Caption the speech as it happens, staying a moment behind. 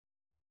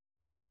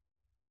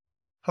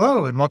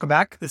Hello and welcome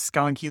back. This is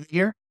Colin Keeley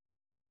here,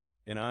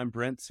 And I'm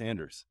Brent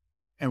Sanders.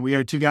 and we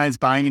are two guys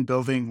buying and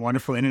building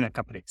wonderful internet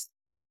companies.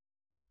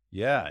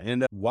 Yeah.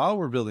 And while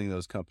we're building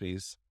those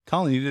companies,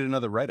 Colin, you did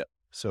another write up.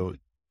 So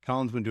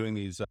Colin's been doing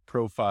these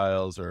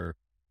profiles or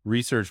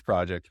research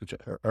projects, which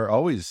are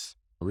always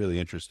really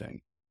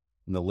interesting.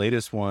 And the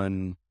latest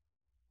one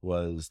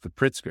was the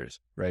Pritzkers,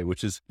 right?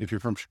 Which is, if you're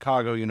from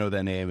Chicago, you know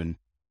that name. And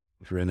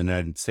if you're in the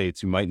United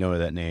States, you might know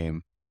that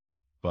name.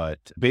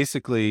 But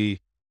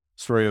basically,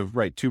 story of,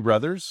 right, two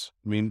brothers.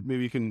 I mean,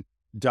 maybe you can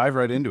dive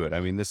right into it.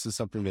 I mean, this is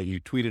something that you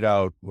tweeted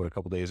out, a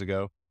couple days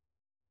ago?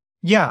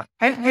 Yeah,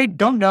 I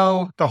don't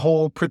know the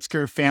whole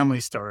Pritzker family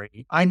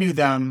story. I knew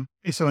them.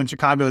 So in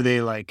Chicago,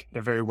 they're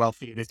very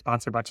wealthy. They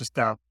sponsor a bunch of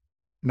stuff,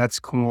 med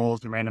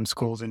schools and random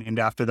schools and named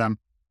after them.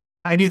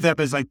 I knew them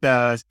as like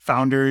the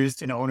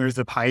founders and owners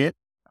of Hyatt.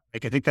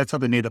 Like I think that's how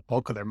they made the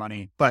bulk of their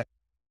money. But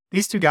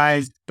these two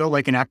guys built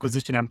like an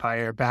acquisition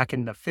empire back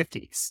in the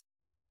 50s.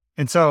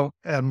 And so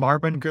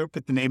Marvin Group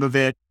is the name of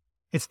it.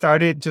 It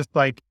started just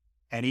like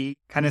any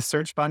kind of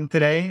search fund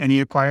today,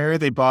 any acquirer.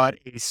 They bought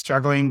a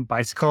struggling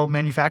bicycle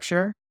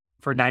manufacturer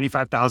for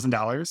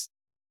 $95,000.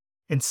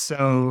 And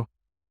so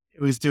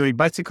it was doing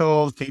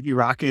bicycles, baby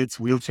rockets,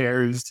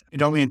 wheelchairs.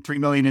 It only had 3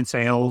 million in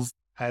sales.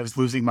 I was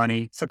losing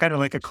money. So kind of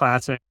like a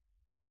classic,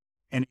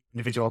 an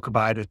individual could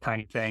buy this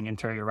tiny thing and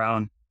turn it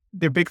around.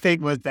 Their big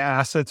thing was the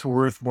assets were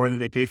worth more than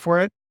they paid for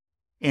it.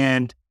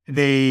 And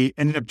they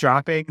ended up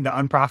dropping the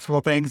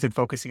unprofitable things and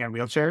focusing on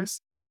wheelchairs.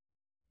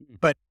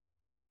 But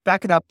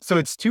back it up. So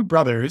it's two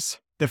brothers.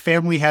 The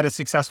family had a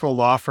successful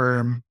law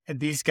firm. And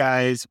these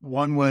guys,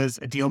 one was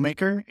a deal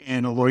maker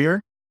and a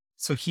lawyer.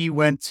 So he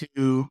went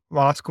to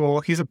law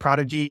school. He's a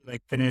prodigy,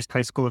 like finished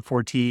high school at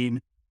 14.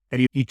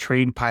 And he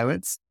trained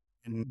pilots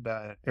in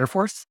the Air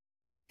Force.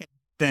 And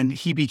then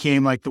he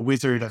became like the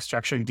wizard of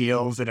structuring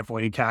deals and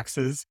avoiding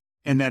taxes.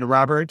 And then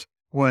Robert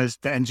was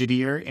the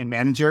engineer and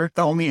manager,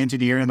 the only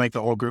engineer in like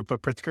the whole group of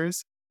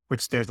Pritzkers,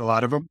 which there's a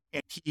lot of them.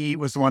 And he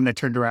was the one that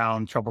turned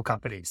around troubled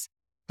companies.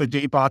 So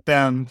Jay bought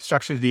them,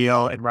 structured the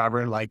deal, and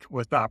Robert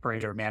was the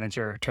operator,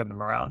 manager, turned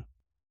them around.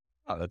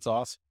 Oh, that's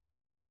awesome.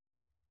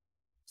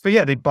 So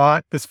yeah, they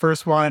bought this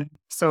first one.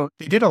 So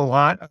they did a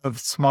lot of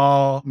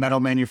small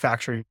metal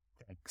manufacturing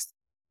things,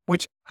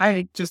 which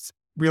I just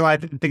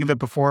realized I didn't think of it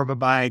before, but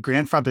my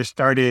grandfather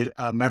started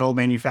a metal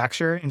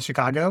manufacturer in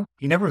Chicago.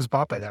 He never was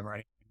bought by them,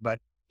 right? But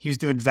he was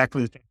doing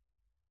exactly the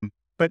same.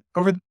 But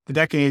over the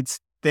decades,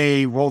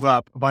 they rolled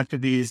up a bunch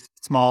of these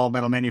small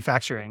metal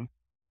manufacturing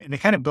and they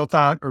kind of built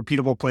out a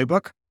repeatable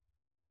playbook.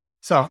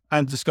 So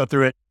I'll just go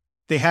through it.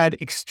 They had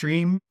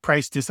extreme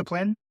price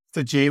discipline.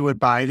 So Jay would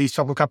buy these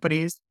trouble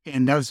companies,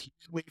 and that was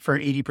usually for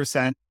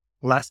 80%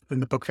 less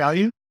than the book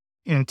value.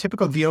 And a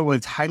typical deal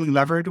was highly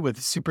levered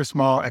with super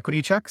small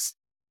equity checks.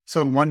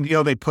 So in one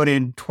deal, they put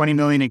in 20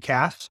 million in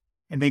cash,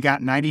 and they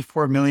got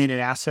 94 million in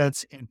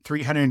assets and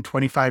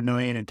 325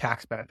 million in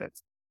tax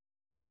benefits.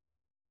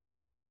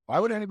 Why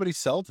would anybody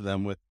sell to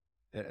them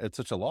at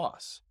such a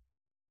loss?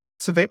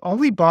 So they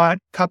only bought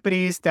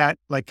companies that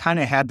like kind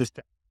of had this.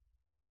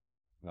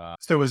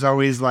 So it was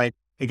always like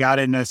they got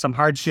into some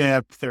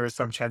hardship, there was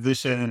some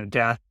transition and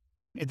death.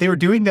 They were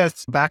doing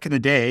this back in the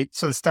day.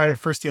 So the start of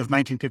first deal was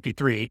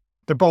 1953.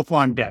 They're both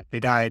long dead. They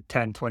died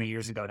 10, 20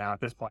 years ago now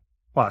at this point.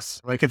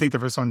 Plus, like I think the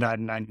first one died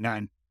in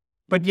 99.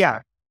 But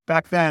yeah,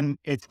 back then,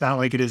 it's not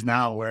like it is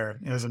now where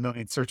there's a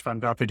million search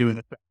funds out there doing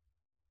this.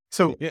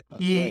 So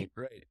right.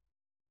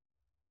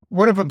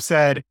 One of them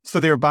said,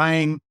 so they were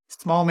buying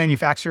small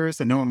manufacturers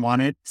that no one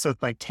wanted. So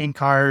it's like tank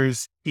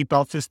cars,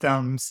 seatbelt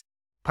systems,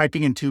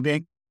 piping and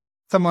tubing.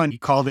 Someone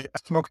called it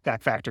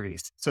smokestack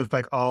factories. So it's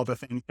like all the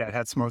things that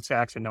had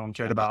smokestacks and no one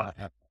cared about.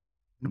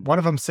 One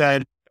of them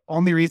said, the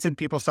only reason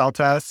people sell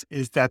to us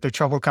is that the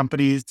trouble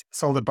companies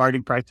sold at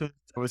bargain prices.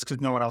 It was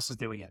because no one else was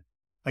doing it.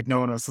 Like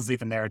no one else was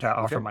even there to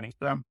offer money to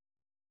them.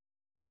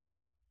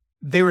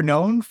 They were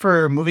known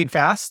for moving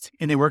fast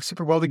and they worked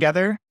super well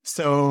together.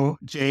 So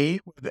Jay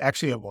was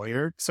actually a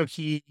lawyer. So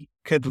he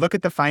could look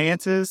at the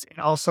finances and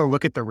also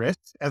look at the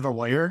risks as a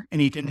lawyer,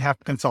 and he didn't have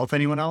to consult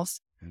anyone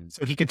else.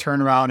 So he could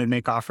turn around and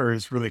make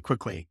offers really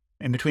quickly.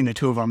 And between the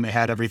two of them, they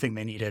had everything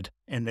they needed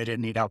and they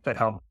didn't need outside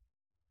help.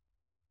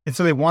 And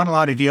so they won a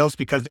lot of deals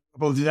because they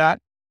were able to do that.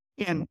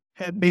 And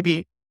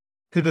maybe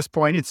to this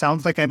point, it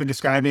sounds like I've been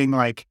describing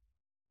like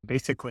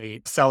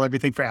basically sell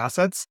everything for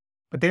assets,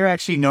 but they're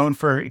actually known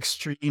for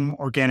extreme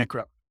organic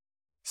growth.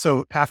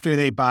 So after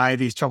they buy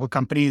these troubled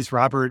companies,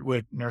 Robert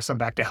would nurse them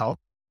back to health.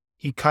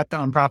 He cut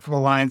the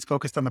unprofitable lines,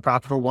 focused on the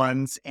profitable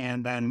ones,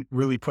 and then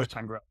really pushed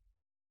on growth.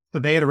 So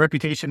they had a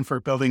reputation for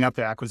building up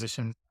their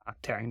acquisitions, not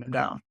tearing them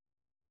down.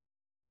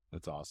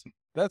 That's awesome.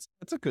 That's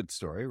a good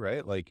story,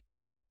 right? Like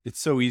it's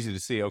so easy to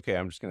see, okay,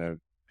 I'm just going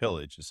to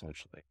pillage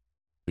essentially.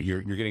 But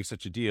you're getting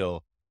such a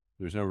deal.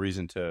 There's no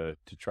reason to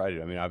try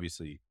to, I mean,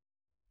 obviously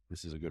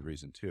this is a good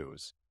reason too,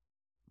 is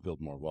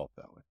build more wealth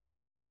that way.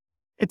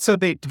 And so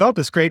they developed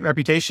this great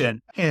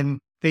reputation and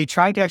they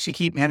tried to actually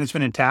keep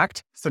management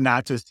intact. So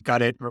not just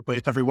gut it,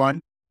 replace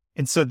everyone.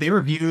 And so they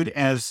were viewed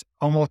as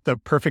almost the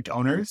perfect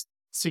owners.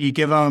 So you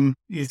give them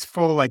these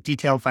full, like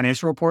detailed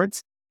financial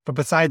reports. But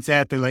besides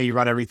that, they let you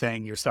run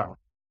everything yourself.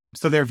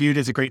 So they're viewed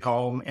as a great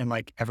home and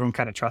like everyone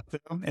kind of trusts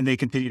them and they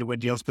continue to win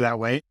deals for that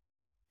way.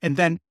 And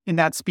then in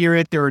that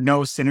spirit, there were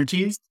no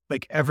synergies.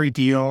 Like every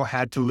deal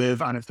had to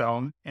live on its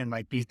own and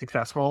like be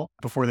successful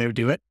before they would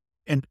do it.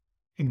 And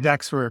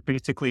execs were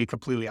basically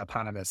completely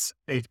autonomous.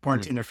 They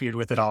weren't interfered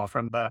with at all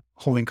from the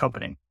holding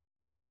company.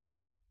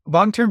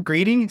 Long-term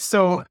greedy.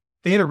 So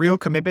they had a real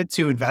commitment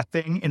to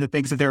investing in the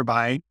things that they were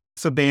buying.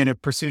 So they in a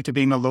pursuit of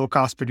being a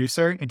low-cost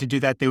producer. And to do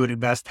that, they would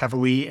invest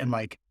heavily in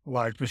like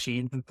large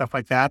machines and stuff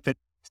like that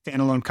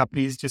standalone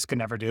companies just could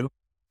never do.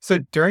 So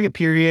during a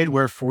period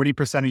where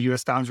 40% of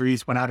US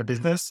foundries went out of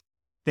business,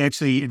 they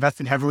actually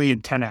invested heavily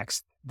in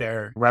 10x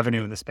their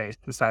revenue in the space,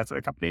 the size of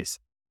the companies.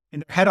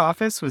 And their head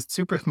office was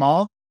super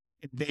small.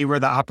 They were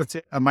the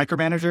opposite of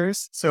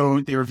micromanagers.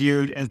 So they were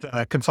viewed as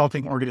a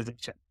consulting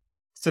organization.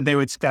 So they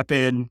would step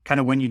in kind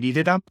of when you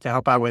needed them to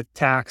help out with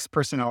tax,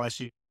 personnel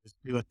issues,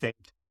 real estate,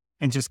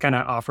 and just kind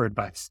of offer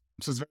advice.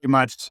 So it's very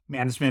much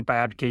management by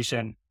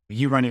abdication.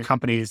 You run your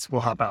companies,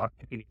 we'll help out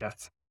if you need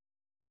us.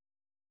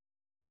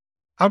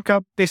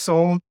 Outcome, they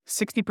sold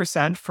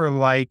 60% for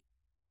like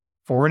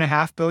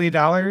 $4.5 billion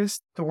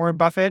to Warren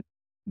Buffett.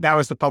 That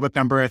was the public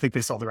number. I think they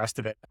sold the rest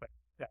of it, but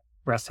the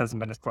rest hasn't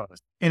been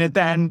disclosed. And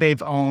then they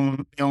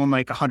own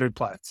like 100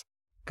 plus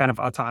kind of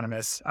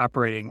autonomous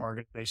operating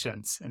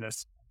organizations in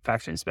this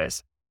factory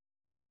space.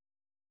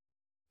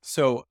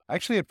 So I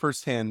actually had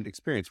firsthand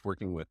experience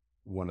working with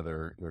one of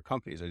their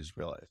companies. I just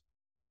realized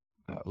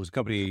it was a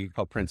company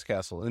called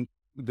Pritzkers, and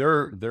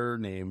their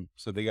name.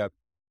 So they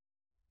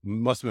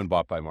must have been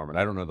bought by Marmon.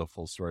 I don't know the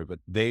full story, but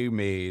they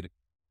made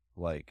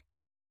like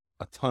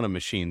a ton of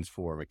machines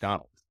for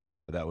McDonald's.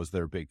 That was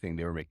their big thing.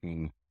 They were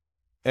making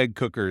egg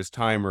cookers,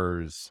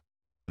 timers,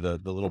 the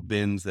little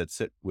bins that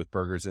sit with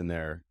burgers in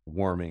there,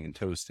 warming and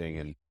toasting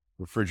and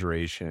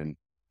refrigeration.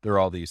 There are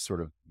all these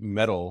sort of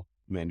metal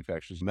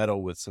manufacturers,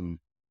 metal with some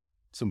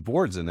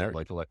boards in there,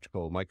 like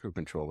electrical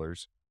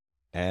microcontrollers.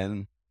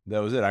 And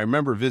that was it. I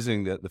remember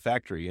visiting the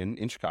factory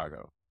in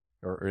Chicago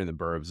or in the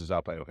burbs. It was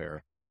out by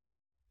O'Hare.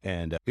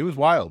 And it was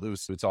wild.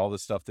 It's all the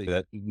stuff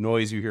that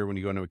noise you hear when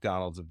you go into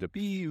McDonald's of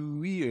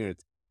the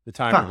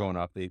timer going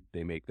off.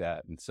 They make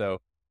that. And so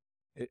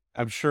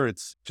I'm sure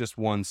it's just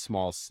one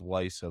small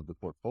slice of the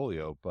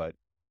portfolio, but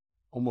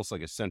almost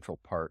like a central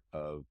part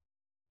of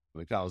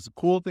McDonald's. The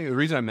cool thing, the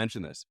reason I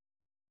mentioned this,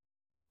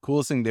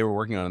 coolest thing they were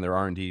working on in their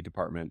R&D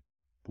department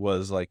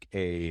was like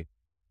a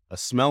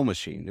smell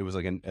machine. It was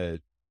like a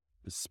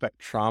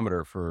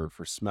spectrometer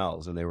for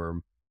smells. And they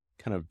were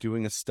kind of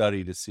doing a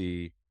study to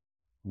see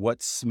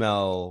what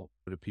smell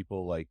do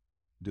people like.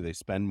 Do they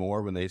spend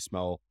more when they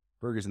smell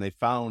burgers? And they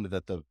found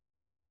that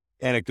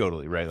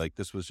anecdotally, right? Like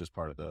this was just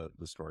part of the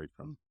story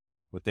from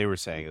what they were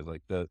saying is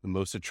like the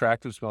most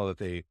attractive smell that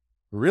they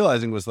were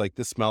realizing was like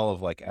the smell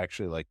of like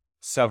actually like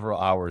several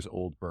hours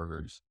old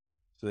burgers.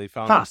 So they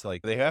found this,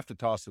 like they have to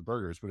toss the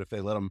burgers, but if they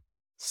let them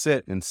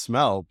sit and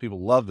smell,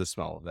 people love the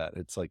smell of that.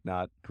 It's like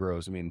not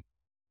gross. I mean,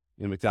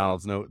 in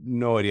McDonald's,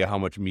 no idea how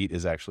much meat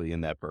is actually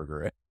in that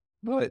burger,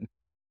 but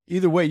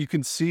either way, you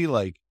can see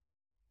like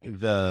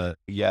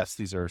yes,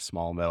 these are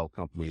small metal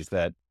companies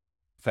that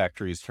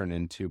factories turn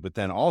into, but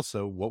then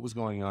also what was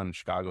going on in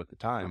Chicago at the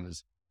time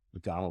is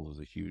McDonald's was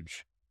a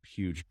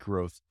huge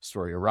growth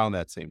story around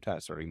that same time,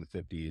 starting in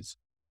the 50s.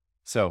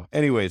 So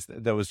anyways,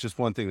 that was just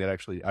one thing that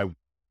actually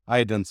I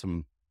had done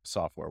some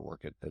software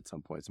work at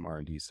some point, some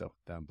R&D stuff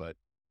with them, but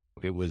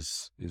it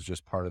was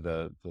just part of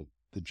the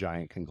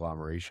giant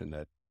conglomeration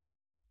that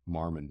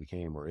Marmon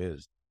became or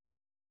is.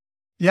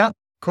 Yeah,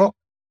 cool.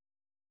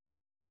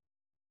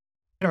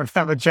 It's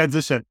time to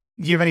transition.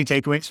 Do you have any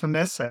takeaways from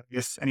this? I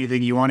guess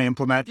anything you want to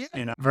implement?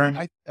 Yeah, Vern?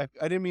 I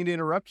didn't mean to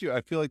interrupt you.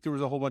 I feel like there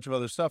was a whole bunch of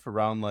other stuff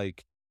around,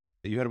 like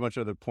you had a bunch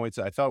of other points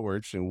that I thought were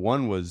interesting.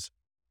 One was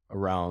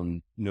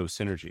around no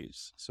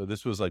synergies. So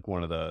this was like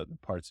one of the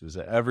parts is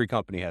that every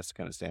company has to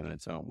kind of stand on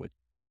its own, which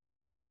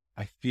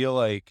I feel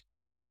like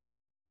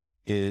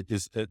it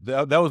is,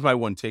 that was my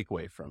one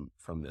takeaway from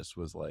this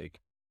was like,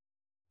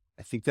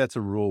 I think that's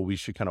a rule we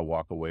should kind of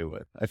walk away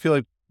with. I feel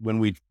like when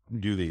we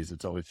do these,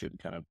 it's always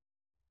kind of,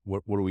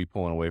 what are we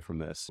pulling away from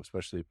this?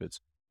 Especially if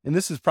and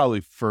this is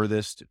probably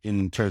furthest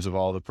in terms of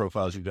all the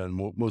profiles you've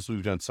done. Mostly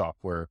we've done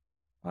software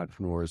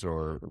entrepreneurs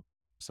or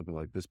something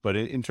like this. But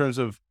in terms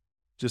of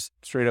just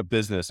straight up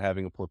business,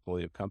 having a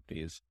portfolio of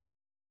companies,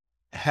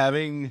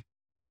 having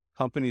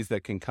companies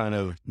that can kind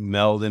of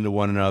meld into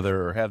one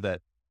another or have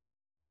that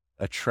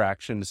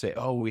attraction to say,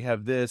 oh, we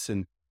have this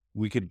and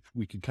we could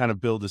kind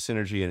of build a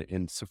synergy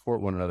and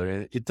support one another.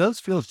 And it does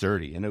feel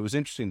dirty. And it was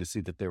interesting to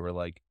see that they were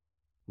like,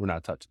 we're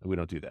not touching, we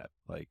don't do that.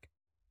 Like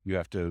you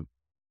have to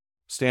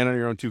stand on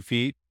your own 2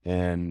 feet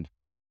and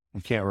you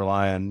can't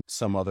rely on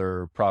some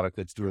other product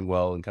that's doing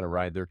well and kind of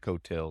ride their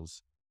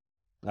coattails.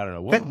 I don't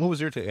know. What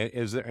was your take?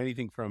 Is there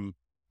anything from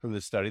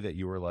this study that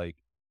you were like,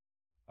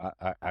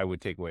 I would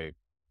take away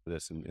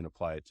this and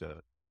apply it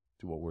to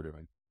what we're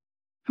doing?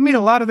 I mean,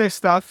 a lot of their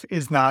stuff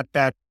is not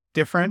that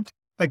different.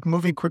 Like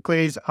moving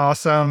quickly is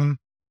awesome.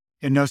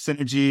 And no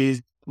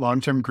synergies.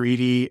 long-term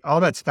greedy, all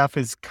that stuff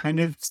is kind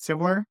of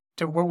similar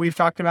to what we've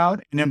talked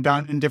about and have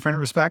done in different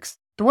respects.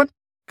 The one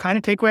kind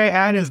of takeaway I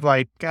had is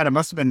like, God, it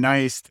must have been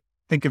nice to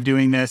think of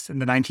doing this in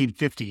the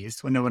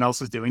 1950s when no one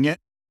else was doing it.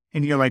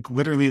 And you're like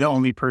literally the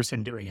only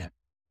person doing it.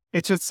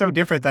 It's just so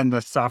different than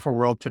the software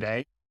world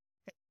today.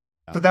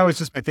 So that was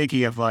just my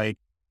thinking of like,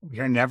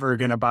 you're never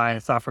going to buy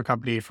a software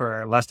company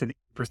for less than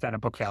 8%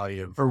 of book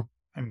value or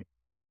I mean,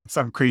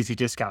 some crazy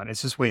discount.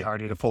 It's just way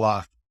harder to pull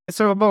off.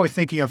 So I'm always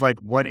thinking of like,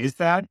 what is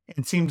that?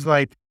 It seems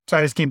like, so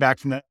I just came back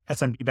from the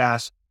SMB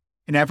Bash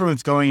and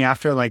everyone's going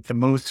after like the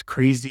most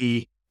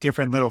crazy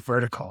different little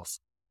verticals.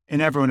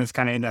 And everyone is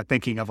kind of end up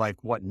thinking of like,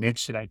 what niche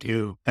should I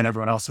do? And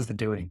everyone else isn't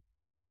doing.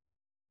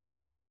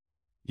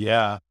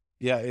 Yeah.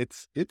 Yeah.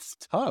 It's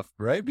tough,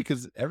 right?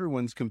 Because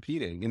everyone's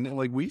competing. And then,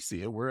 like we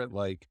see it, we're at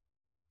like,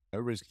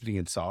 everybody's competing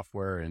in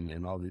software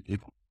and all the,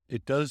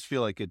 it does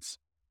feel like it's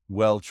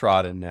well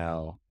trodden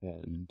now.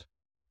 And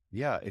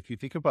yeah, if you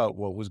think about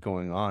what was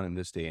going on in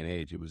this day and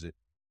age, it was a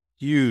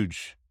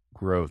huge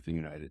growth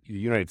in the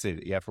United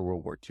States after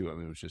World War II. I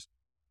mean, it was just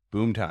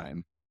boom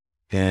time.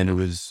 And it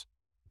was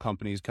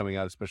companies coming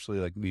out, especially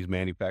like these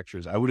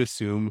manufacturers. I would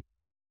assume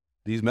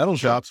these metal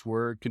shops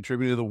were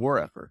contributing to the war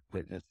effort.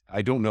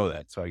 I don't know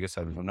that. So I guess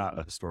I'm not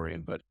a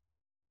historian, but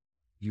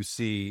you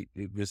see,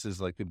 this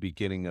is like the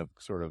beginning of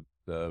sort of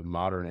the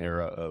modern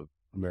era of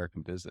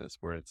American business,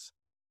 where it's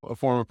a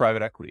form of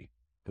private equity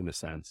in a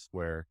sense,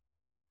 where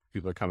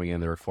people are coming in,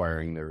 they're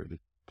acquiring, they're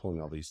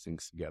pulling all these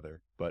things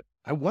together. But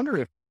I wonder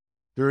if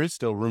there is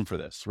still room for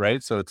this,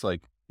 right? So it's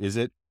like, is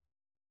it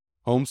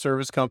home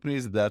service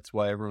companies? That's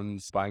why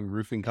everyone's buying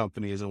roofing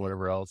companies and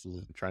whatever else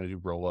is trying to do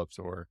roll-ups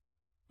or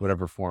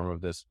whatever form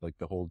of this, like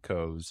the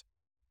holdcos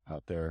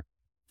out there.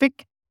 I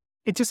think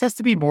it just has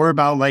to be more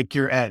about like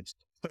your edge.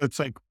 So it's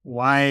like,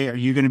 why are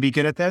you going to be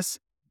good at this?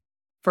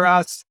 For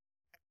us,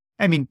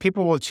 I mean,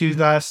 people will choose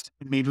us.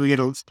 Maybe we get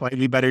a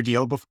slightly better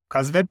deal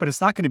because of it, but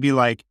it's not going to be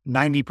like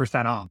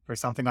 90% off or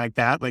something like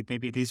that. Like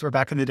maybe these were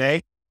back in the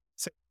day.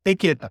 So they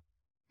get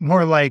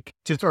more like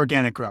just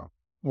organic growth.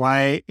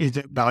 Why is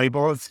it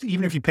valuable? It's,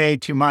 even if you pay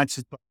too much,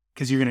 it's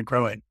because you're going to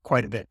grow it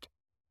quite a bit.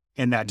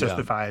 And that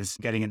justifies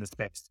getting into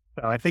space.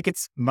 So I think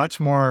it's much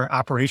more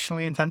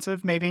operationally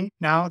intensive maybe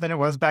now than it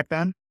was back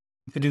then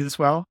to do this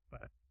well.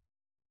 But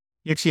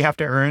you actually have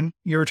to earn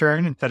your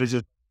return instead of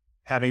just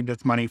having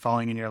this money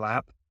falling in your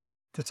lap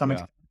to some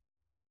extent.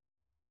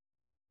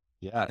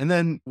 Yeah. And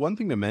then one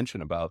thing to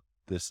mention about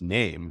this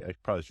name, I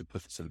probably should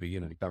put this at the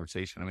beginning of the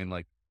conversation. I mean,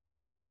 like,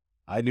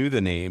 I knew the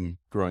name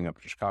growing up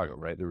in Chicago,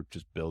 right? There were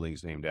just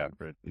buildings named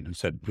after it. And you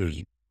said,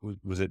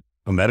 was it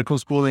a medical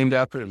school named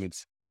after it? I mean,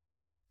 it's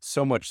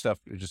so much stuff.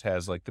 It just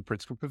has like the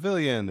Pritzker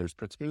Pavilion, there's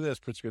Pritzker this,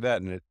 Pritzker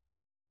that. And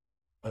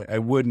I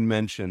wouldn't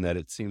mention that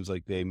it seems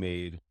like they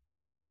made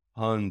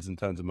tons and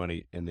tons of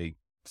money and they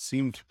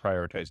seem to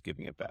prioritize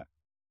giving it back.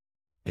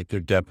 Like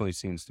there definitely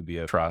seems to be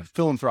a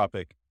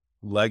philanthropic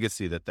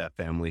legacy that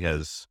family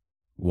has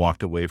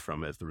walked away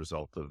from as the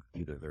result of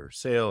either their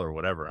sale or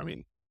whatever. I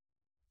mean,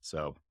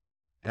 so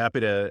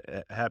happy to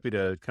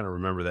kind of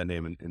remember that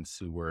name and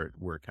see where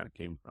it kind of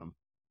came from.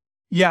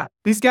 Yeah,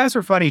 these guys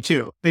were funny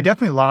too. They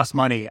definitely lost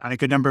money on a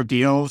good number of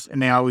deals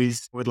and they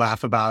always would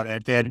laugh about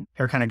it.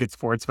 They're kind of good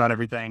sports about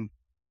everything.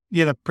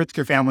 Yeah, the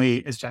Pritzker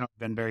family has generally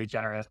been very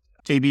generous.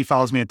 JB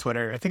follows me on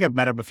Twitter. I think I've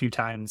met him a few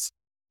times.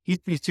 He's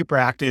super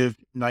active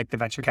in like the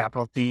venture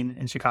capital scene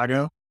in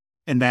Chicago.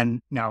 And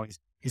then now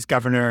he's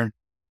governor,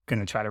 going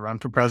to try to run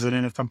for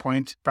president at some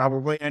point,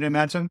 probably, I'd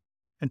imagine.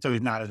 And so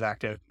he's not as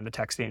active in the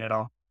tech scene at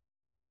all.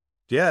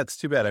 Yeah, it's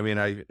too bad. I mean,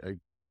 I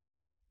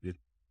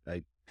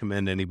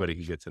commend anybody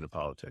who gets into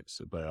politics,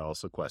 but I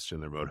also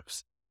question their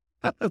motives.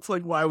 It's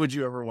like, why would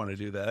you ever want to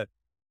do that?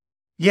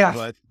 Yeah.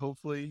 But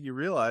hopefully you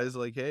realize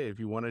like, hey, if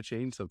you want to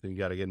change something, you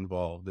got to get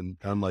involved. And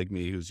unlike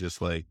me, who's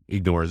just like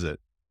ignores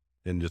it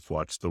and just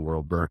watch the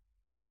world burn.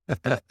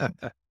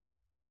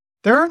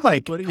 There are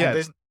like,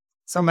 there's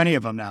so many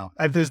of them now.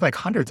 There's like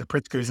hundreds of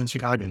Pritzkers in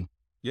Chicago.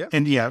 Yeah.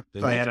 And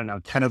I don't know,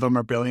 10 of them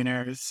are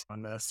billionaires,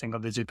 on the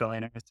single digit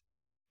billionaires.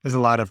 There's a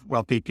lot of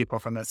wealthy people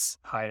from this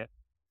high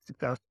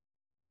success.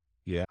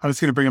 Yeah. I was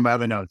going to bring in my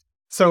other notes.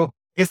 So I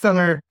guess the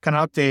other kind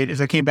of update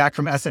is I came back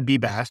from SMB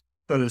Bash.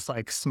 So this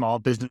like small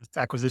business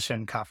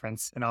acquisition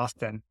conference in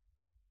Austin.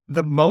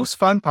 The most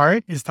fun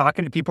part is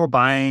talking to people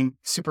buying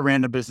super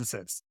random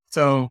businesses.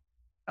 So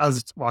I'll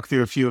just walk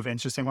through a few of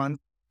interesting ones.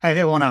 I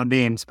didn't want out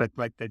names, but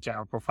like the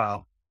general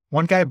profile.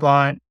 One guy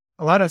bought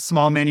a lot of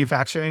small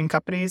manufacturing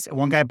companies.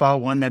 One guy bought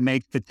one that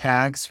makes the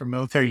tags for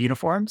military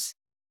uniforms.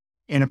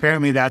 And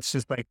apparently that's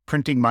just like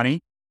printing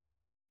money.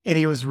 And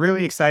he was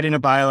really excited to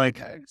buy like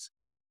tags.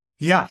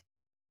 Yeah.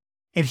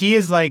 And he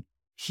is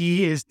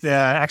the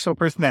actual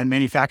person that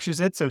manufactures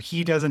it. So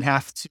he doesn't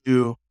have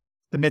to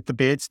submit the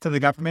bids to the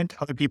government.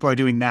 Other people are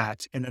doing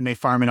that. And then they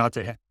farm it out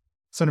to him.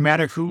 So no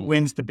matter who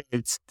wins the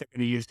bids, they're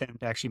going to use him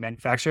to actually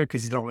manufacture it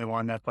because he's the only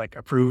one that's like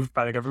approved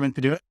by the government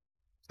to do it.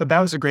 So that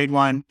was a great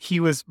one. He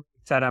was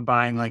set on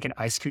buying like an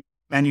ice cream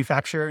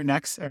manufacturer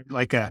next, or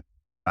like a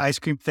ice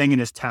cream thing in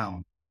his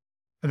town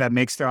that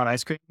makes their own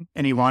ice cream.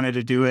 And he wanted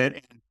to do it.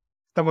 And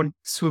someone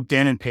swooped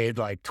in and paid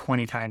like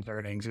 20 times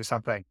earnings or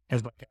something.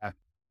 It's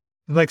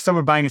like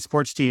someone buying a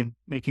sports team,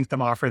 making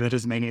some offer that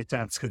doesn't make any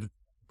sense because it's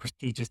a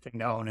prestigious thing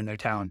to own in their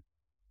town.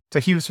 So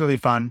he was really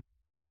fun.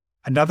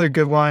 Another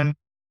good one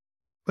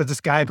was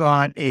this guy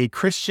bought a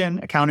Christian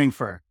accounting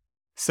firm.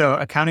 So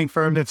accounting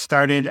firm that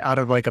started out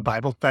of like a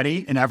Bible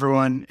study, and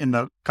everyone in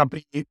the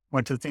company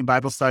went to the same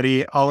Bible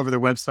study all over their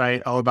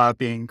website, all about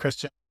being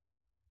Christian.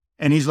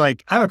 And he's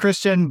like, I'm a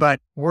Christian,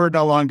 but we're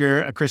no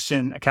longer a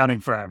Christian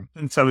accounting firm.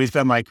 And so he's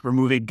been like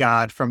removing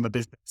God from the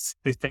business.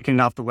 He's taking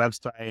it off the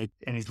website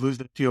and he's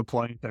losing a few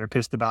employees that are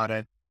pissed about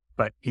it.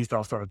 But he's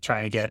also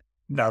trying to get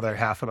the other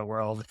half of the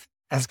world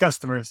as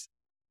customers.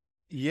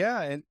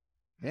 Yeah. And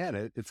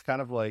man, it's kind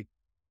of like,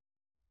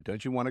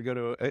 don't you want to go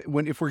to,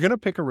 if we're going to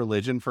pick a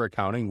religion for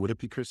accounting, would it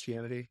be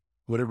Christianity?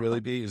 Would it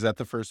really be? Is that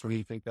the first one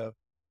you think of?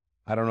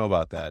 I don't know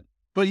about that.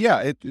 But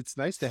yeah, it's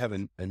nice to have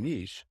a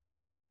niche.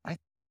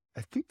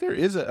 I think there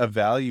is a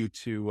value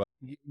to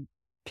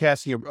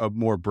casting a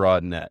more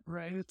broad net,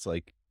 right? It's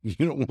like, you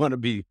don't want to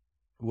be,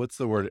 what's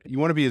the word? You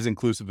want to be as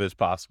inclusive as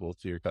possible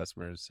to your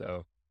customers.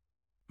 So,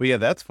 but yeah,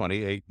 that's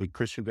funny. A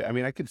Christian, I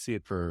mean, I could see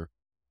it for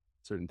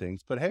certain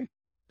things, but hey,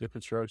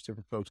 different strokes,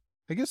 different folks.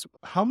 I guess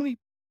how many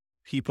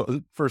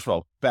people, first of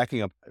all,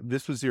 backing up,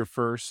 this was your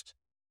first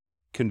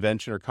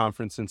convention or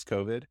conference since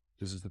COVID?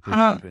 This is the first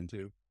you've been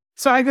to?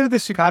 So I go to the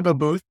Chicago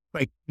booth,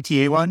 like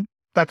PTA one.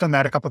 I've done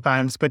that a couple of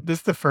times, but this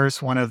is the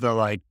first one of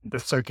the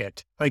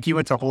circuit. Like you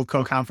went to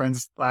Holdco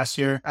conference last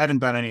year. I haven't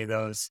done any of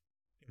those.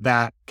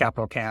 That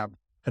Capital Camp.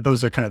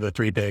 Those are kind of the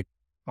three big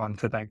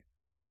ones, I think.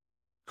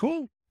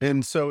 Cool.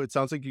 And so it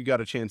sounds like you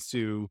got a chance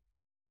to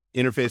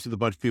interface with a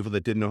bunch of people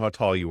that didn't know how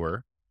tall you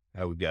were,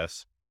 I would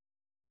guess.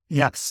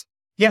 Yes.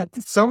 Yeah.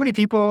 So many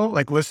people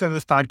like listen to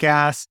this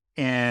podcast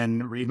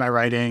and read my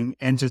writing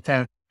and just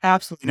have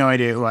absolutely no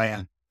idea who I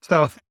am.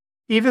 So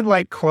even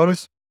like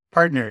close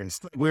partners,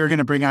 we were going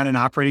to bring on an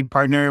operating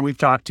partner we've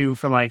talked to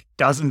for like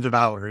dozens of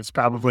hours,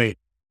 probably.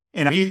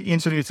 And he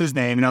introduced his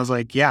name and I was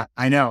like, yeah,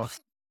 I know.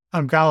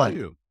 I'm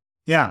Colin.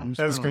 Yeah.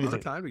 That was crazy. A lot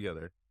of time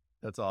together.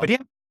 That's awesome. But yeah,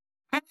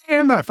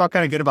 I felt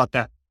kind of good about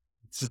that.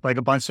 It's just like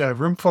a bunch of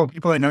room full of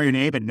people that know your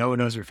name, but no one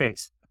knows your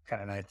face.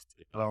 Kind of nice.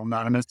 A little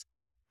anonymous.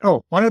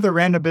 Oh, one other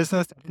random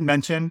business I didn't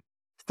mention.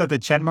 So the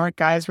Chenmark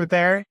guys were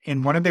there,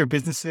 and one of their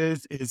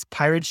businesses is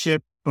pirate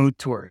ship boat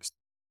tours.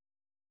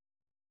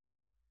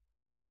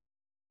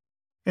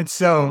 And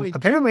so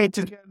apparently it's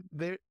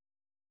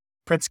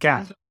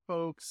Pritzkers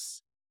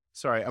folks.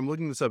 Sorry, I'm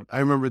looking this up. I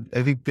remember,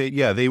 I think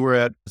they were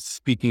at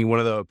speaking. One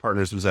of the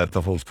partners was at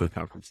the Holzcliff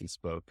conference and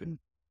spoke, and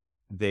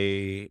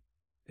they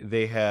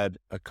had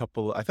a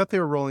couple, I thought they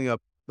were rolling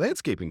up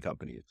landscaping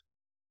companies.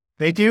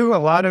 They do a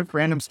lot of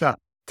random stuff.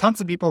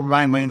 Tons of people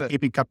buying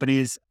landscaping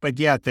companies, but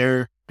yeah,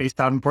 they're based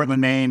out in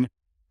Portland, Maine,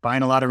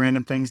 buying a lot of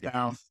random things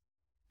now.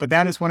 But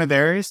that is one of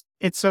theirs.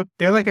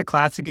 They're like a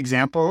classic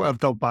example of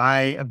they'll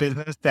buy a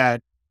business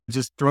that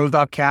just throws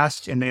off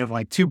cash and they have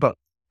like 2 boats.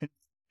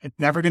 It's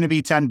never going to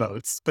be 10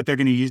 boats, but they're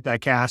going to use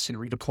that cash and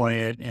redeploy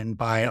it and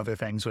buy other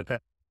things with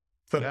it.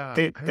 So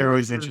they're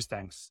always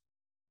interesting.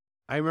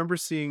 I remember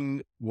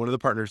seeing one of the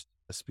partners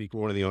speak,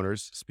 one of the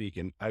owners speak,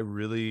 and I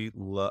really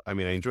I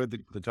enjoyed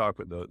the talk,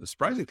 but the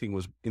surprising thing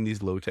was in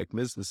these low tech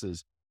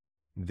businesses,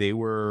 they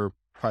were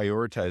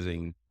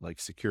prioritizing like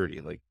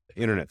security, like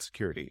internet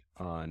security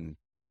on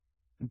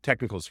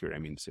technical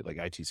security. Say like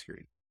IT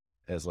security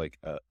as like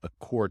a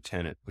core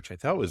tenet, which I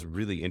thought was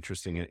really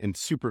interesting and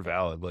super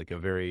valid, like a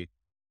very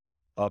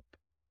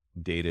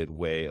updated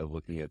way of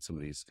looking at some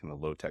of these kind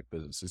of low tech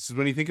businesses. So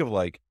when you think of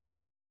like,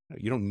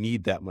 you don't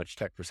need that much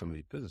tech for some of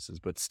these businesses,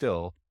 but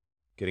still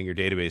getting your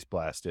database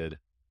blasted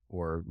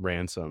or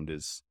ransomed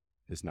is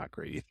not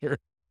great either.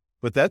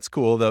 But that's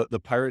cool. The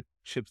pirate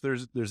ships,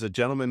 there's a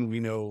gentleman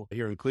we know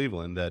here in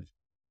Cleveland that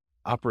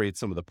operates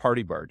some of the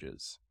party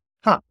barges.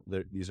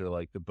 These are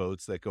like the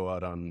boats that go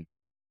out on,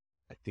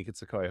 I think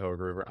it's the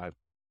Cuyahoga River.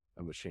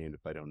 I'm ashamed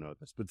if I don't know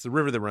this, but it's the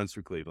river that runs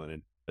through Cleveland,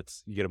 and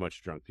you get a bunch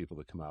of drunk people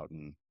that come out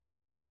and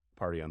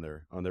party on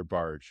their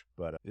barge.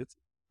 But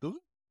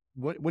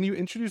when you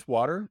introduce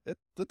water,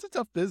 that's a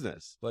tough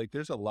business. Like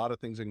there's a lot of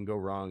things that can go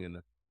wrong,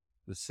 and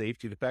the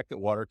safety, the fact that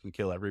water can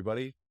kill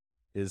everybody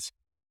it's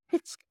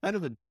kind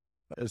of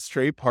a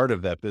stray part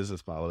of that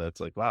business model. That's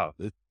like, wow,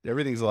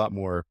 everything's a lot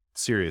more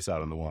serious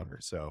out on the water.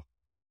 So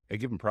I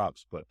give them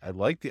props, but I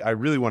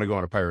really want to go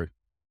on a pirate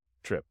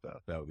trip though.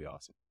 That would be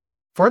awesome.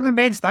 Portland,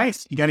 Maine's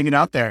nice. You got to get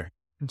out there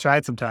and try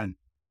it sometime.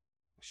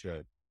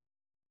 Should.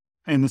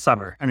 In the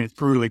summer. It's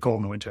brutally cold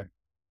in the winter.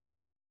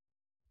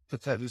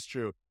 But that is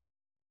true.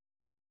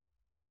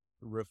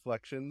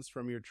 Reflections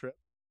from your trip?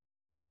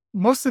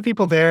 Most of the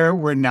people there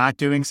were not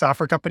doing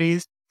software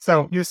companies.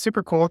 So it was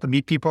super cool to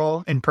meet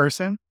people in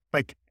person.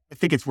 Like, I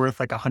think it's worth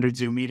like 100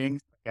 Zoom meetings.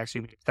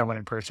 Actually meet someone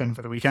in person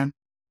for the weekend.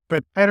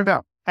 But I don't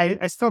know.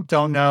 I still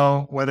don't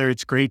know whether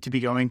it's great to be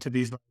going to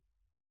these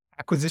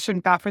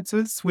acquisition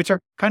conferences, which are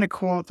kind of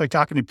cool. It's like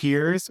talking to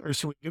peers, or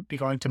should we be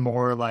going to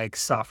more like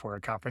software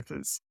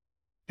conferences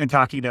and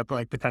talking to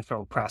like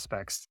potential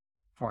prospects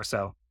more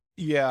so?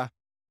 Yeah.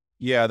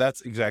 Yeah, that's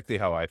exactly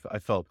how I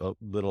felt a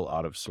little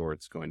out of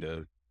sorts going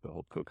to the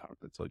Holdco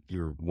conference. Like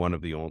you're one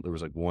of the only, there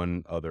was like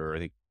one other, I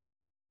think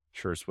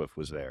Sure Swift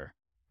was there,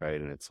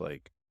 right? And it's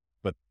like,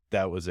 but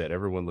that was it.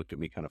 Everyone looked at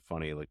me kind of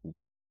funny, like,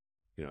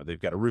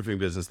 they've got a roofing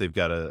business, they've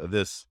got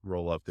this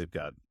roll up, they've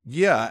got,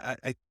 yeah,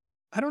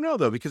 I don't know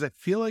though, because I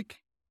feel like,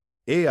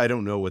 I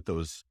don't know what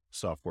those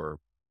software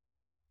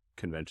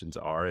conventions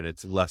are. And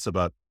it's less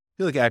about, I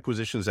feel like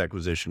acquisition is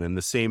acquisition and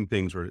the same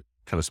things were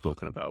kind of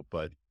spoken about.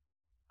 But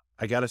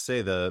I got to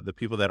say the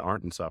people that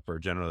aren't in software are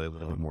generally a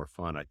little bit more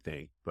fun, I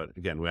think. But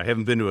again, I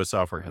haven't been to a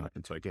software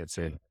conference, so I can't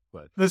say that,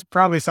 but There's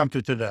probably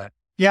something to that.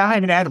 Yeah, I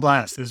had a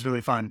blast. It was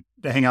really fun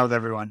to hang out with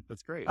everyone.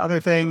 that's great. Other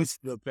things,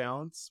 The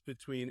balance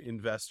between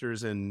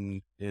investors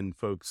and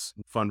folks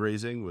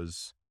fundraising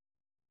was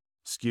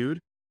skewed.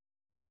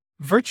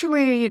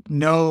 virtually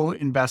no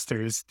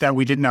investors that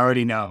we didn't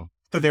already know.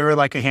 So there were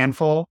like a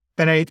handful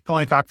that I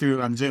only talked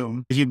to on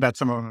Zoom. You'd met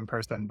some of them in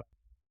person, but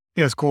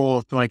it was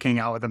cool to like hang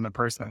out with them in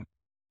person,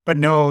 but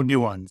no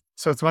new ones.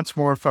 So it's much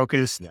more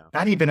focused, Yeah.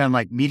 not even on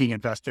like meeting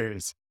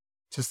investors,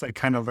 just like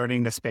kind of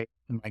learning the space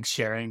and like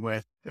sharing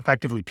with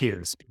effectively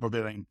peers, people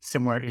doing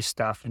similar-ish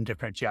stuff in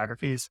different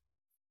geographies.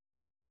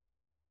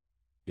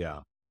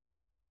 Yeah.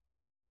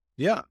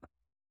 Yeah.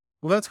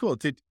 Well, that's cool.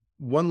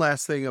 One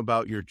last thing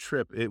about your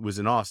trip. It was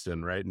in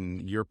Austin, right?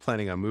 And you're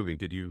planning on moving.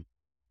 Did you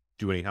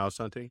do any house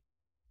hunting?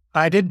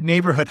 I did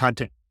neighborhood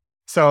hunting.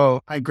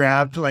 So I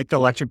grabbed like the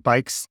electric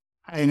bikes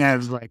and I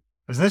was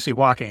initially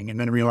walking and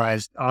then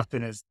realized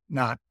Austin is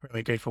not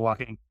really great for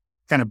walking,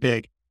 kind of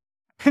big.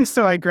 And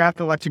so I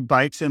grabbed electric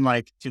bikes and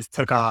like just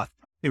took off.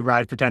 We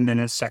ride for 10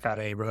 minutes, check out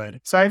a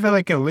neighborhood. So I have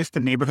like a list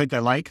of neighborhoods I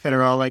like that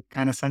are all like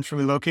kind of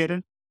centrally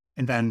located.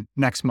 And then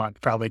next month,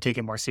 probably take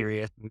it more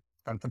serious and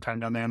spend some time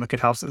down there and look at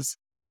houses.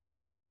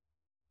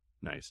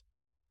 Nice.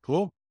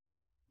 Cool.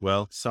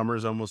 Well,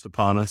 summer's almost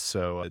upon us,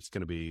 so it's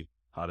going to be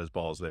hot as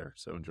balls there.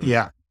 So enjoy.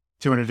 Yeah,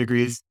 200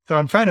 degrees. So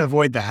I'm trying to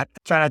avoid that.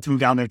 Try not to move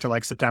down there till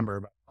like September,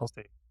 but we'll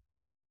see.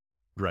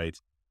 Right.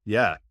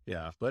 Yeah.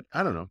 Yeah. But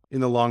I don't know.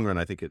 In the long run,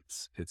 I think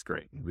it's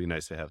great. It'd be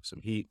nice to have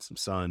some heat, some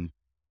sun.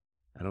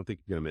 I don't think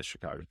you're going to miss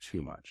Chicago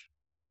too much.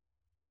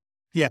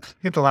 Yeah,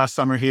 get the last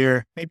summer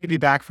here. Maybe be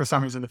back for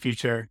summers in the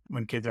future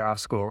when kids are off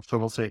school. So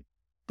we'll see.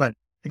 But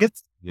I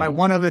guess my Yeah.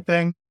 one other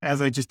thing, as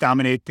I just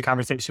dominate the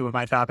conversation with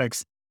my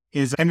topics,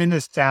 is I'm in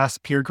this SaaS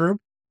peer group.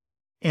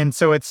 And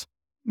so it's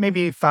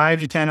maybe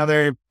 5 to 10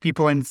 other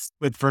people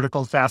with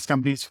vertical SaaS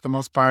companies for the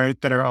most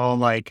part that are all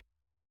like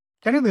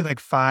generally like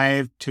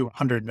 5 to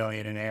 100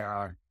 million in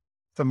ARR.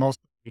 So most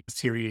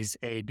Series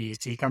A, B,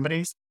 C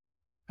companies.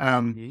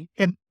 Mhm.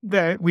 And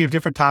we have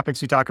different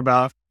topics we talk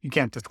about. You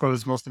can't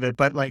disclose most of it,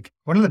 but like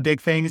one of the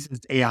big things is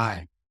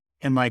AI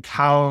and like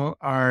how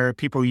are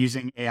people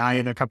using AI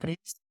in their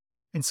companies?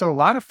 And so a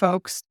lot of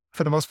folks,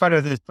 for the most part,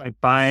 are just like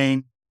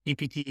buying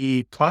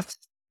GPT plus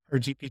or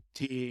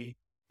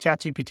Chat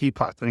GPT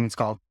plus, I think it's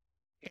called.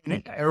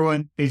 And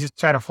everyone, they just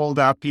try to hold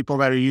out people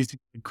that are using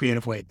it in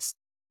creative ways.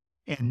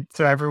 And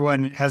so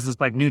everyone has this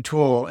like new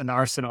tool in the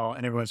arsenal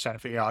and everyone's trying to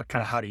figure out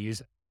kind of how to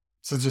use it.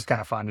 So it's just kind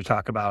of fun to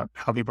talk about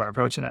how people are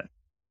approaching it.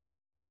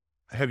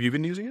 Have you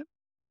been using it?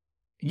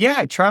 Yeah,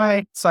 I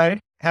try. So I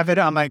have it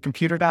on my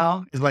computer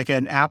now is like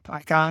an app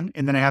icon,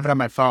 and then I have it on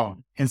my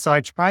phone. And so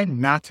I try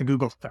not to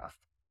Google stuff.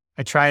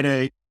 I try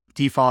to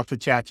default to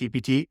Chat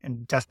GPT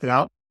and test it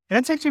out. And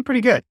it's actually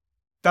pretty good.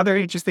 The other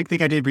interesting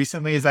thing I did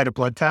recently is I had a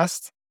blood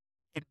test,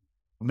 a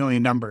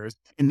million numbers,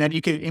 and then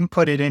you can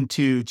input it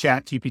into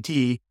Chat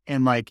GPT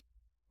and like,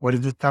 what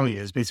does it tell you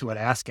is basically what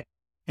I ask it.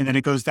 And then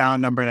it goes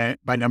down number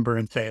by number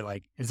and say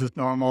like, is this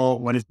normal?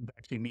 What does it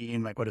actually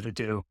mean? Like, what does it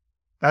do?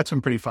 That's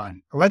been pretty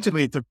fun.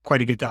 Allegedly, it's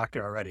quite a good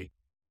doctor already.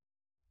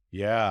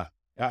 Yeah.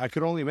 I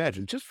could only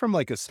imagine just from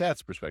like a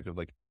stats perspective,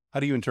 like how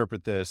do you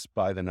interpret this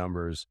by the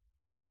numbers?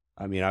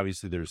 I mean,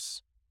 obviously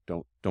there's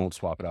don't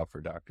swap it out for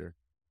a doctor.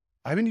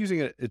 I've been using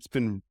it. It's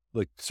been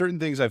like certain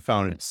things I've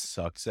found it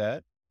sucks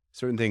at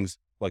certain things,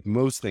 like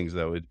most things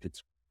though,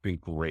 it's been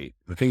great.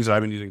 The things that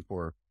I've been using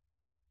for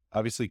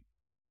obviously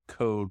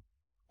code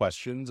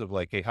questions of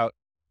like, hey, how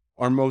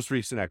our most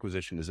recent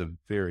acquisition is a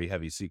very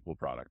heavy SQL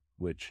product,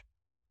 which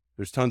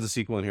there's tons of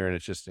SQL in here. And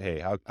it's just, hey,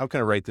 how can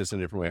I write this in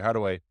a different way? How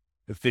do I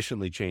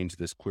efficiently change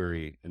this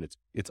query? And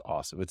it's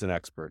awesome. It's an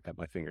expert at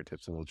my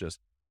fingertips and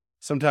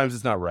sometimes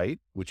it's not right,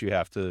 which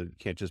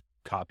can't just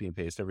copy and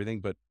paste everything.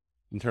 But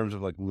in terms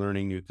of like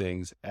learning new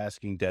things,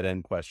 asking dead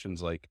end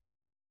questions, like,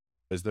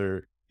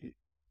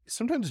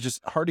 sometimes it's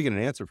just hard to get an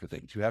answer for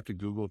things. You have to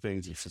Google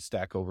things. It's a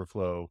Stack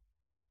Overflow.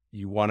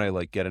 You want to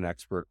like get an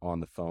expert on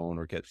the phone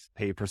or get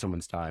paid for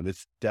someone's time.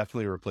 It's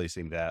definitely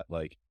replacing that.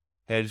 Like,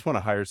 hey, I just want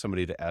to hire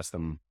somebody to ask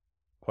them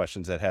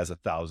questions that has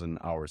 1,000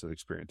 hours of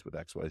experience with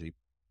XYZ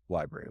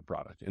library or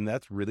product. And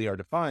that's really hard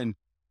to find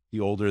the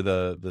older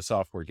the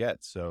software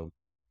gets. So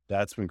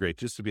that's been great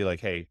just to be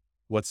like, hey,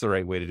 what's the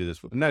right way to do this?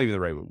 Not even the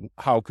right way.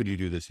 How could you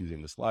do this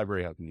using this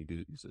library? How can you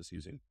use this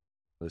using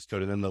this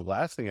code? And then the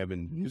last thing I've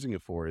been using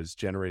it for is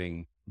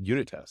generating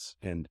unit tests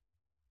and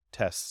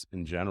tests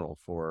in general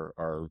for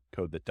our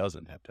code that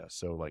doesn't have tests.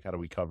 So like, how do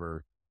we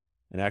cover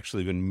and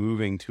actually been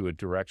moving to a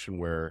direction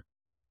where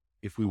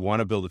if we want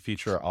to build a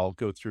feature, I'll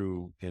go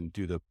through and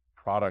do the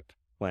product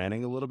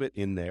planning a little bit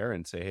in there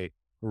and say, hey,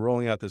 we're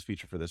rolling out this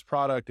feature for this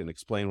product, and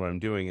explain what I'm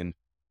doing. And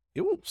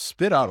it will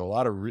spit out a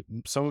lot of,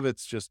 some of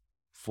it's just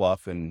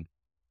fluff and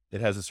it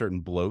has a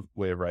certain bloat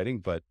way of writing,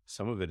 but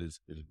some of it is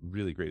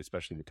really great,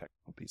 especially the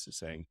technical pieces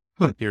saying,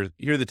 here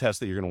are the tests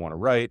that you're going to want to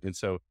write. And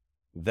so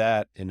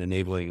that, and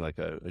enabling like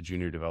a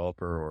junior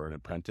developer or an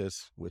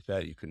apprentice with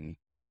that, you can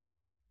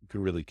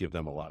really give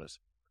them a lot of,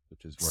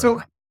 which is where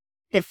So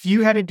if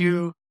you had to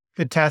do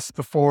the test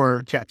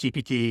before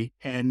ChatGPT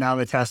and now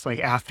the test like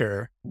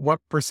after,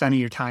 what percent of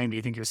your time do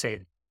you think you're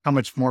saving? How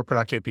much more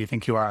productive do you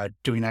think you are at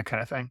doing that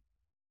kind of thing?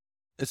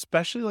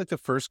 especially like the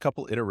first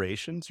couple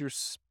iterations,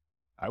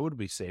 I would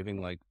be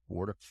saving like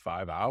 4 to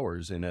 5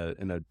 hours in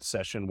a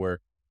session where,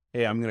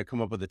 hey, I'm going to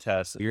come up with a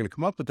test. You're going to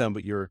come up with them,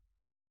 but you're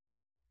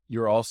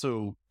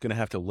also going to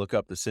have to look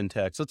up the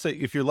syntax. Let's say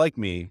if you're like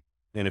me,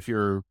 and if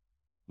you're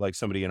like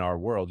somebody in our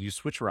world, you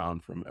switch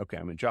around from, okay,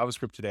 I'm in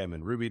JavaScript today, I'm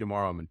in Ruby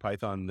tomorrow, I'm in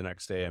Python the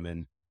next day,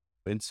 and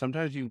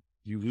sometimes you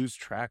lose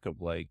track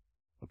of like,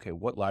 okay,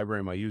 what library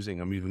am I using?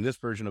 I'm using this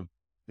version of,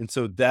 and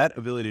so that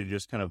ability to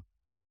just kind of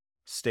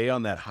stay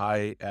on that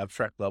high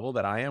abstract level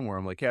that I am, where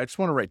I'm like, yeah, I just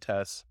want to write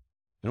tests.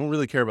 I don't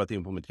really care about the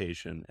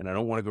implementation, and I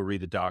don't want to go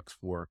read the docs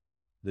for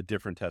the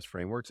different test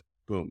frameworks.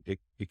 Boom.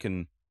 It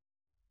can,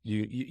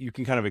 you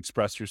can kind of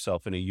express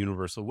yourself in a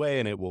universal way,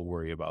 and it will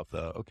worry about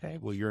okay,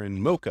 well, you're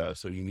in Mocha,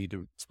 so you need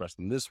to express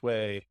them this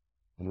way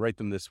and write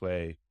them this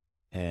way.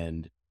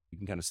 And you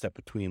can kind of step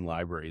between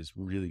libraries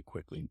really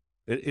quickly.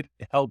 It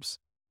helps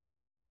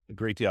a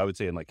great deal, I would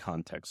say, in like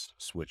context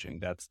switching.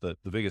 That's the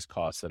biggest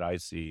cost that I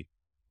see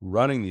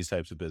running these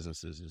types of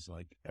businesses, is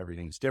like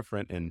everything's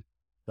different, and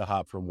the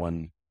hop from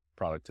one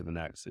product to the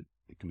next, it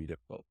can be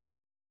difficult.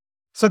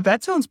 So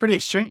that sounds pretty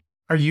extreme.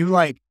 Are you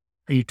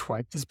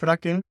twice as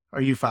productive?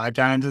 Are you 5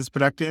 times as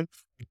productive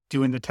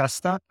doing the test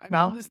stuff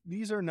now?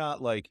 These are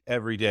not like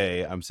every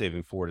day I'm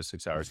saving 4 to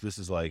 6 hours. This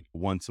is like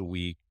once a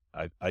week.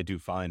 I do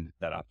find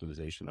that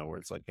optimization though, where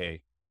it's like,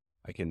 hey,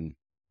 I can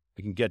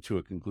get to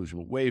a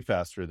conclusion way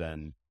faster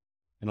than,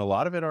 and a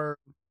lot of it are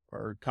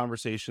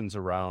conversations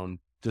around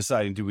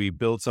deciding, do we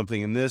build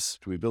something in this?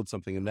 Do we build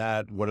something in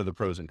that? What are the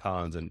pros and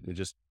cons? And it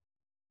just,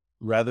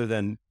 rather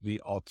than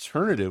the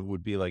alternative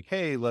would be like,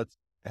 hey,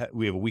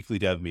 we have a weekly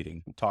dev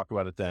meeting. We'll talk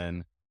about it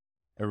then.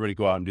 Everybody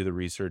go out and do the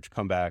research,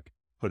 come back,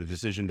 put a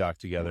decision doc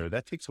together.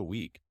 That takes a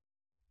week,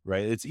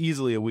 right? It's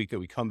easily a week that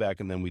we come back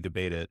and then we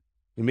debate it.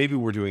 And maybe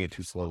we're doing it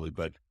too slowly,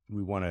 but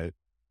we want to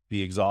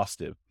be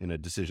exhaustive in a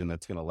decision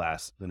that's going to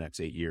last the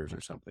next 8 years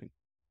or something.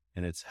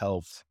 And it's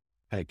helped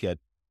kind of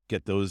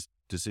get those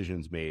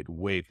decisions made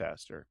way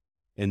faster,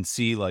 and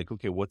see like,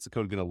 okay, what's the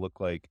code going to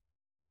look like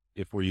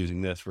if we're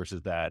using this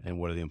versus that, and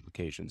what are the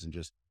implications, and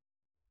just,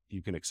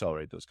 you can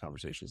accelerate those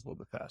conversations a little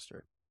bit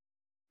faster.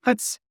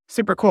 That's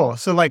super cool.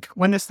 So like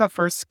when this stuff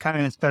first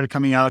kind of started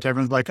coming out,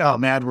 everyone's like, oh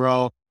man, we're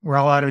all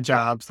out of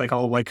jobs. Like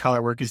all white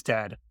collar work is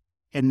dead.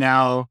 And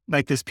now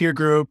like this peer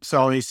group, so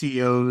all these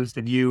CEOs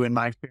and you and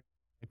my experience,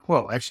 like,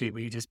 whoa, actually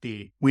we could just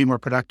be way more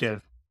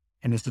productive.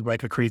 And this is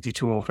like a crazy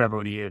tool for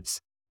everyone to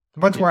use.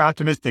 Much more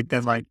optimistic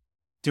than like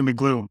doom and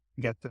gloom,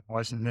 I guess it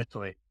was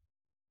initially.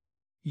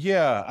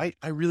 Yeah,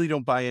 I really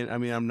don't buy in. I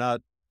mean, I'm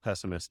not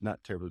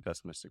not terribly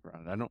pessimistic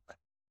around it.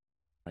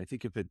 I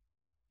think if it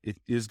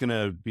is going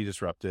to be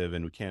disruptive,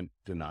 and we can't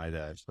deny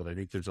that, but I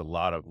think there's a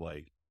lot of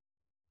like,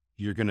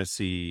 you're going to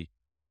see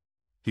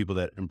people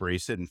that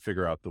embrace it and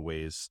figure out the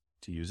ways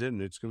to use it,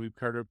 and it's going to be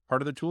part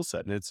of the tool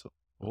set, and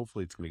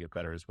hopefully it's going to get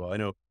better as well. I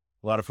know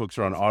a lot of folks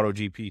are on Auto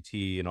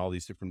GPT and all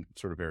these different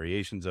sort of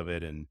variations of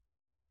it,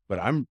 but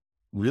I'm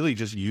really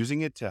just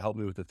using it to help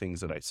me with the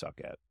things that I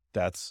suck at.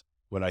 That's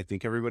what I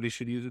think everybody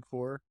should use it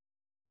for,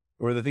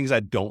 or the things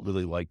I don't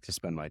really like to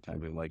spend my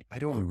time doing. Like, I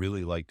don't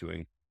really like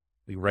doing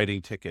like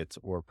writing tickets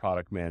or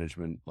product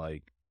management,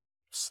 like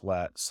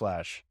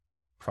slash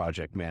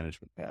project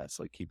management tasks,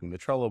 like keeping the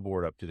Trello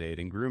board up to date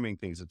and grooming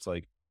things. It's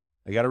like,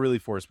 I got to really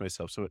force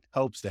myself. So it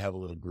helps to have a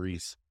little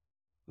grease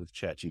with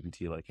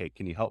ChatGPT. Like, hey,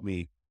 can you help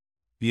me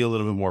be a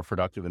little bit more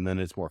productive? And then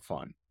it's more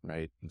fun,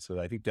 right? And so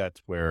I think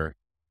that's where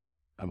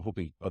I'm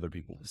hoping other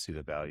people will see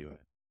the value in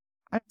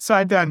it. So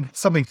I've done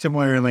something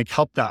similar in like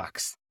help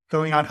docs,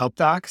 filling out help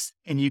docs,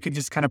 and you could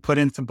just kind of put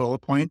in some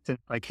bullet points and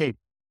like, hey,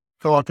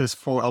 fill out this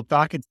full help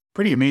doc. It's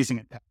pretty amazing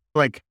at that.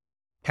 Like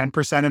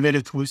 10% of it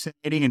is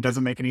hallucinating and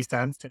doesn't make any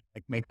sense to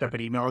like make up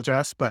an email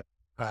address, but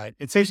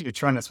it saves you a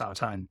tremendous amount of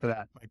time for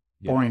that like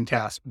boring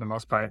task for the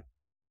most part.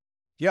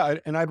 Yeah.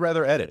 And I'd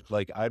rather edit.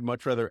 Like, I'd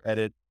much rather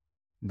edit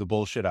the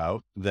bullshit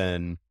out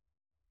than,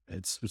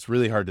 it's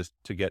really hard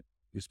to get,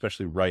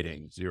 especially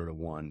writing 0 to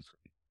 1,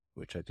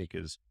 which I think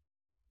is,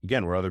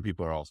 again, where other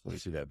people are also going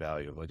to see that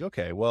value of like,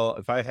 okay, well,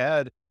 if I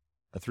had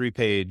a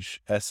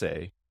 3-page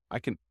essay, I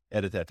can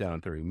edit that down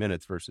in 30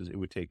 minutes versus it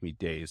would take me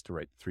days to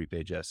write the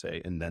 3-page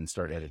essay and then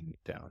start editing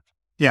it down.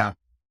 Yeah.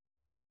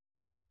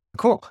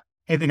 Cool.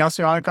 Anything else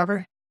you want to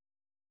cover?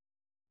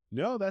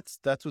 No, that's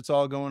what's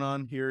all going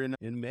on here in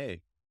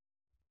May.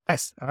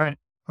 Nice. All right.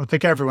 Well,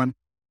 take care, everyone.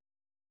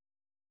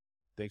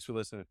 Thanks for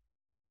listening.